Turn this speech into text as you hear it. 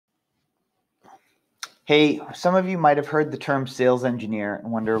Hey, some of you might have heard the term sales engineer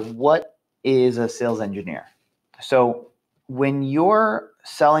and wonder, what is a sales engineer? So when you're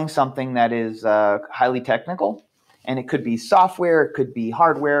selling something that is highly technical, and it could be software, it could be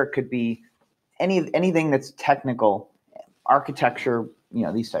hardware, it could be anything that's technical, architecture,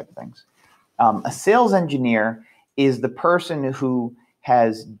 these type of things. A sales engineer is the person who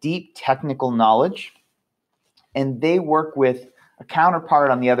has deep technical knowledge, and they work with a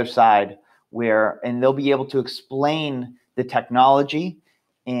counterpart on the other side and they'll be able to explain the technology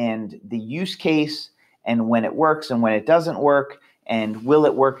and the use case and when it works and when it doesn't work and will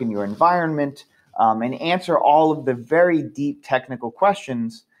it work in your environment, and answer all of the very deep technical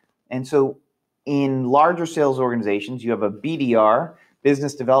questions. And so in larger sales organizations, you have a BDR,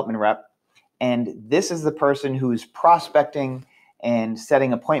 business development rep, and this is the person who's prospecting and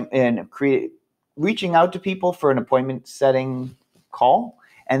setting appointment and reaching out to people for an appointment setting call.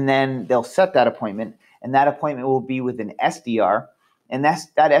 And then they'll set that appointment, and that appointment will be with an SDR, and that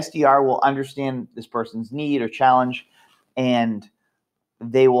SDR will understand this person's need or challenge, and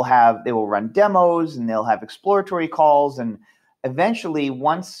they will run demos, and they'll have exploratory calls, and eventually,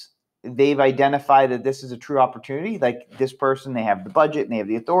 once they've identified that this is a true opportunity, like this person, they have the budget and they have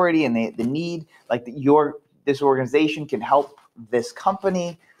the authority and the need, like this organization can help this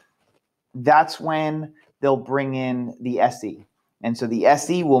company, that's when they'll bring in the SE. And so the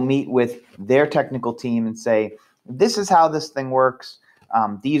SE will meet with their technical team and say, this is how this thing works.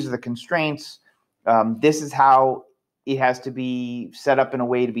 These are the constraints. This is how it has to be set up in a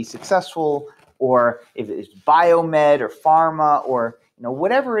way to be successful. Or if it's biomed or pharma or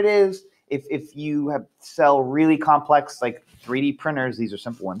whatever it is, if you sell really complex, like 3D printers, these are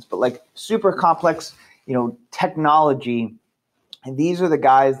simple ones, but like super complex, technology, and these are the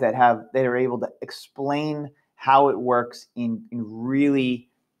guys that are able to explain how it works in really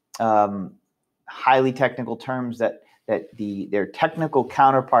highly technical terms that their technical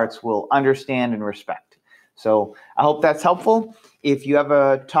counterparts will understand and respect. So I hope that's helpful. If you have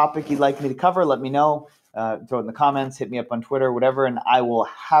a topic you'd like me to cover, let me know. Throw it in the comments, hit me up on Twitter, whatever, and I will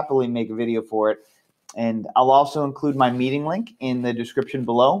happily make a video for it. And I'll also include my meeting link in the description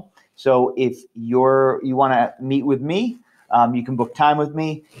below. So if you want to meet with me, you can book time with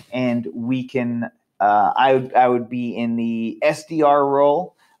me, and we can. I would be in the SDR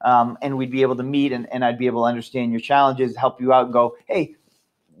role, and we'd be able to meet, and I'd be able to understand your challenges, help you out, and go, hey,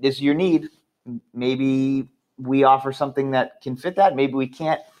 this is your need. Maybe we offer something that can fit that. Maybe we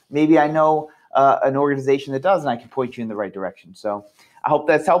can't. Maybe I know an organization that does, and I can point you in the right direction. So I hope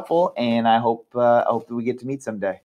that's helpful, and I hope that we get to meet someday.